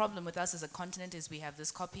think the problem with us as a continent is we have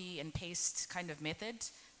this copy and paste kind of method,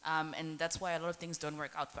 and that's why a lot of things don't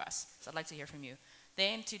work out for us. So I'd like to hear from you.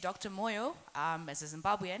 Then to Dr. Moyo, as a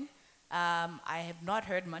Zimbabwean, I have not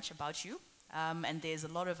heard much about you, and there's a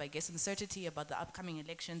lot of, I guess, uncertainty about the upcoming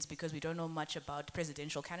elections because we don't know much about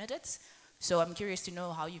presidential candidates. So I'm curious to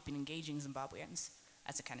know how you've been engaging Zimbabweans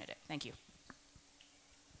as a candidate. Thank you.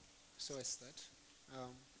 So I start.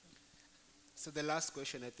 So the last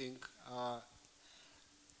question, I think,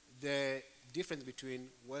 the difference between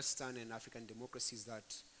Western and African democracy is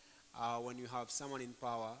that when you have someone in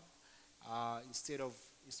power, instead of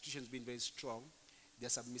institutions being very strong, they're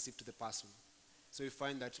submissive to the person. So you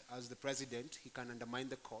find that as the president, he can undermine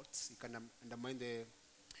the courts, he can undermine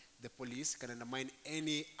the police, can undermine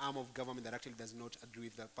any arm of government that actually does not agree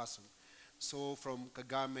with that person. So from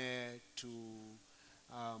Kagame to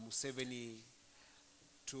Museveni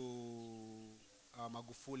to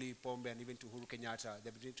Magufuli, Pombe, and even to Uhuru Kenyatta,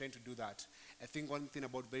 they've been trying to do that. I think one thing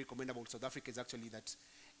very commendable South Africa is actually that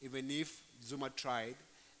even if Zuma tried,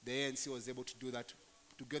 the ANC was able to do that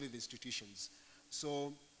together with the institutions.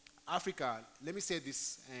 So Africa, let me say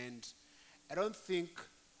this, and I don't think,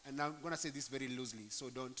 and I'm going to say this very loosely, so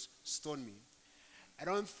don't stone me. I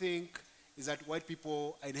don't think is that white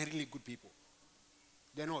people are inherently good people.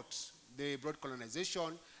 They're not. They brought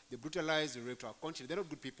colonization, they brutalized, they raped our country. They're not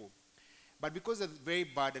good people. But because they're very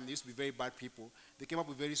bad and they used to be very bad people, they came up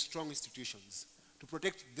with very strong institutions to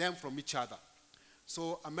protect them from each other.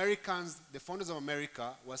 So Americans, the founders of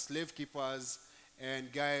America, were slave keepers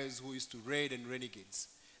and guys who used to raid and renegades.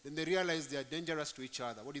 Then they realized they are dangerous to each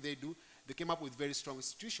other. What do? They came up with very strong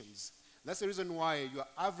institutions. That's the reason why your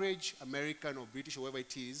average American or British or whoever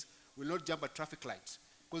it is will not jump a traffic light.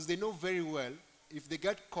 Because they know very well, if they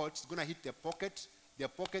get caught, it's going to hit their pocket,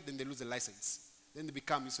 then they lose the license. Then they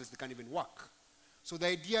become useless, they can't even work. So the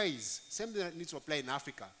idea is, same thing that needs to apply in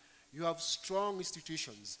Africa. You have strong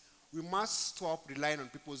institutions. We must stop relying on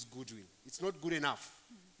people's goodwill. It's not good enough.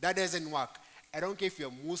 That doesn't work. I don't care if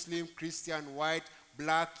you're Muslim, Christian, white,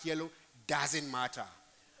 black, yellow, doesn't matter.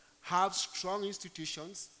 Have strong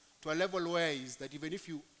institutions to a level where is that even if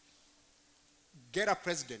you get a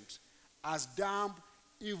president as dumb,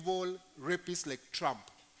 evil, rapist like Trump,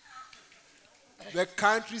 the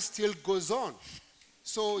country still goes on.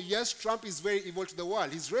 So yes, Trump is very evil to the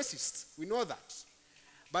world. He's racist. We know that.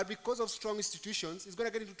 But because of strong institutions, he's going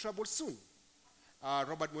to get into trouble soon.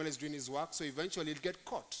 Robert Mueller is doing his work, so eventually he'll get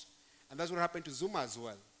caught. And that's what happened to Zuma as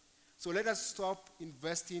well. So let us stop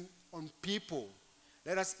investing on people.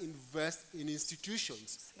 Let us invest in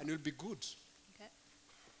institutions, and we'll be good. Okay.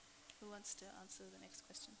 Who wants to answer the next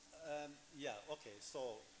question? Yeah, okay,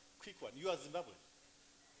 so quick one. You are Zimbabwean.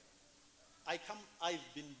 I've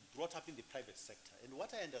been brought up in the private sector, and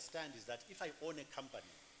what I understand is that if I own a company,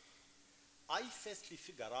 I firstly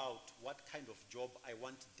figure out what kind of job I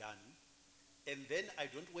want done, and then I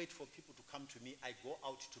don't wait for people to come to me, I go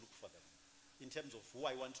out to look for them in terms of who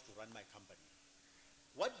I want to run my company.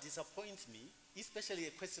 What disappoints me, especially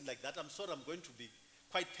a question like that, I'm sorry I'm going to be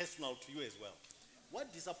quite personal to you as well.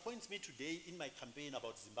 What disappoints me today in my campaign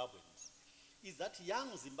about Zimbabweans is that young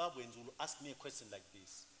Zimbabweans will ask me a question like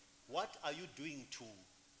this: what are you doing to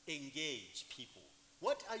engage people?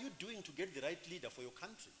 What are you doing to get the right leader for your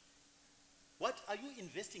country? What are you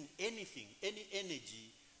investing anything, any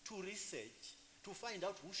energy to research, to find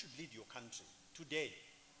out who should lead your country today?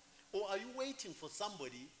 Or are you waiting for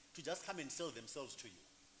somebody to just come and sell themselves to you?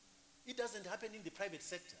 It doesn't happen in the private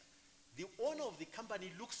sector. The owner of the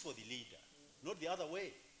company looks for the leader, not the other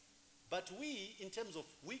way. But we, in terms of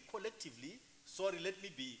we collectively, sorry, let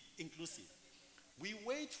me be inclusive, we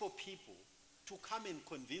wait for people to come and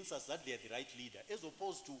convince us that they are the right leader, as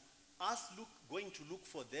opposed to us going to look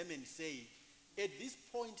for them and say, at this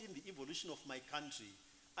point in the evolution of my country,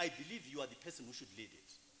 I believe you are the person who should lead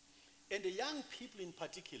it. And the young people in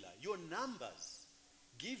particular, your numbers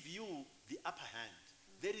give you the upper hand.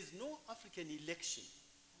 There is no African election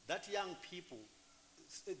that young people,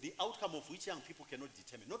 the outcome of which young people cannot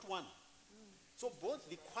determine, not one. So both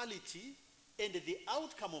the quality and the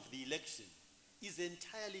outcome of the election is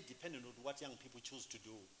entirely dependent on what young people choose to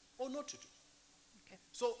do or not to do. Okay.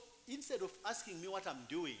 So instead of asking me what I'm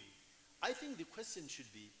doing, I think the question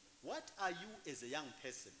should be, what are you as a young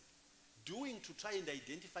person doing to try and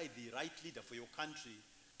identify the right leader for your country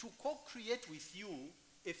to co-create with you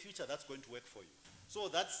a future that's going to work for you? So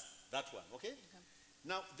that's that one, okay?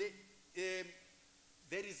 Now,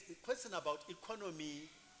 there is a question about economy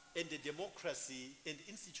and the democracy and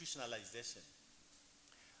institutionalization.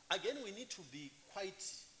 Again, we need to be quite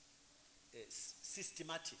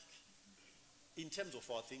systematic in terms of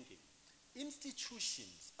our thinking.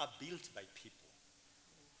 Institutions are built by people.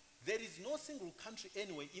 There is no single country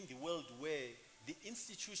anywhere in the world where the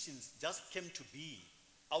institutions just came to be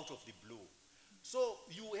out of the blue. So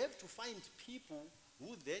you have to find people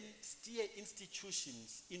who then steer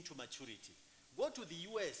institutions into maturity. Go to the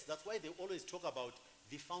US, that's why they always talk about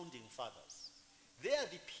the founding fathers. They are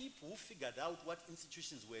the people who figured out what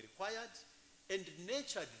institutions were required and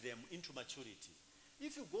nurtured them into maturity.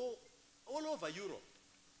 If you go all over Europe,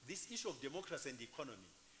 this issue of democracy and economy,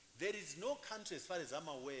 there is no country, as far as I'm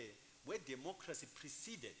aware, where democracy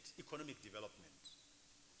preceded economic development.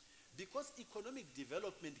 Because economic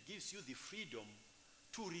development gives you the freedom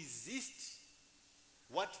to resist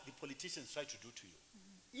what the politicians try to do to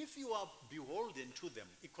you. If you are beholden to them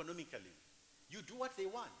economically, you do what they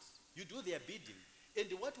want. You do their bidding. And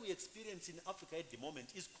what we experience in Africa at the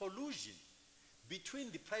moment is collusion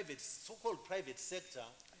between the so-called private sector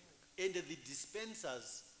and the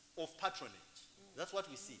dispensers of patronage. That's what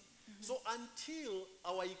we see. So until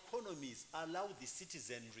our economies allow the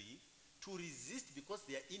citizenry to resist because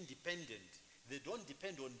they are independent, they don't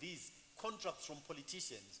depend on these contracts from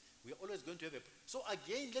politicians, we're always going to have a... So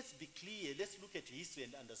again, let's be clear, let's look at history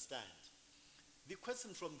and understand. The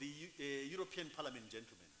question from the European Parliament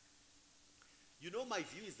gentleman. You know, my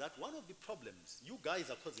view is that one of the problems, you guys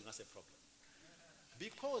are causing us a problem.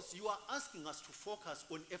 Because you are asking us to focus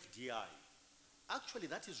on FDI. Actually,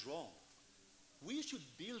 that is wrong. We should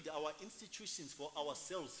build our institutions for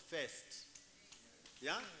ourselves first.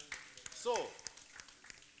 Yeah? So,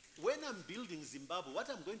 when I'm building Zimbabwe, what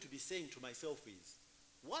I'm going to be saying to myself is,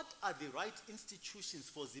 what are the right institutions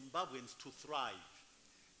for Zimbabweans to thrive?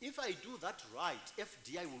 If I do that right,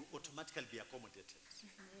 FDI will automatically be accommodated.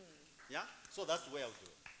 Yeah? So that's the way I'll do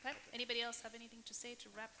it. Okay. Anybody else have anything to say to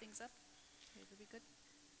wrap things up? It'll be good.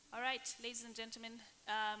 All right, ladies and gentlemen.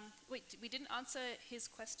 Wait, we didn't answer his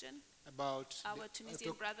question. About our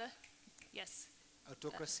Tunisian brother. Yes.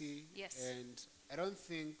 Autocracy. Yes. And I don't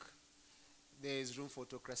think there is room for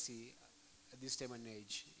autocracy at this time and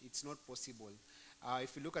age. It's not possible.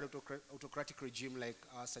 If you look at autocratic regime like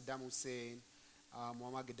Saddam Hussein,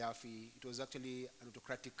 Muammar Gaddafi, it was actually an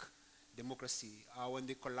autocratic democracy. When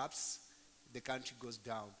they collapse, the country goes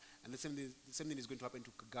down. And the same thing is going to happen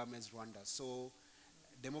to Kagame's Rwanda. So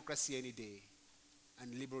democracy any day,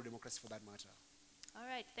 and liberal democracy for that matter. All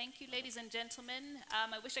right, thank you, ladies and gentlemen.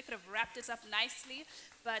 I wish I could have wrapped this up nicely,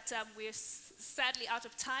 but we're sadly out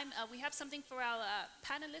of time. We have something for our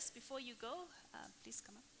panelists before you go. Please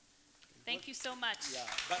come up. Thank you so much. Yeah,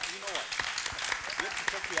 but you know what? You have to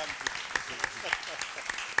talk to young people.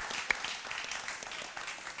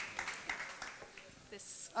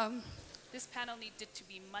 This panel needed to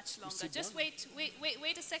be much longer. Just wait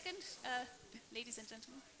a second, ladies and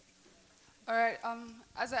gentlemen. All right,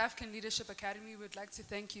 as the African Leadership Academy, we'd like to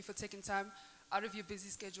thank you for taking time out of your busy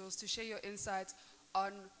schedules to share your insights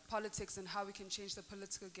on politics and how we can change the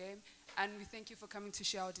political game. And we thank you for coming to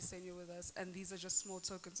share our Decennial with us. And these are just small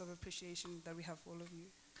tokens of appreciation that we have for all of you.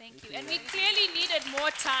 Thank you. And we clearly needed more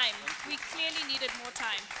time. We clearly needed more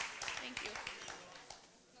time. Thank you.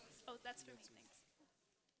 Oh, that's for me. Thanks.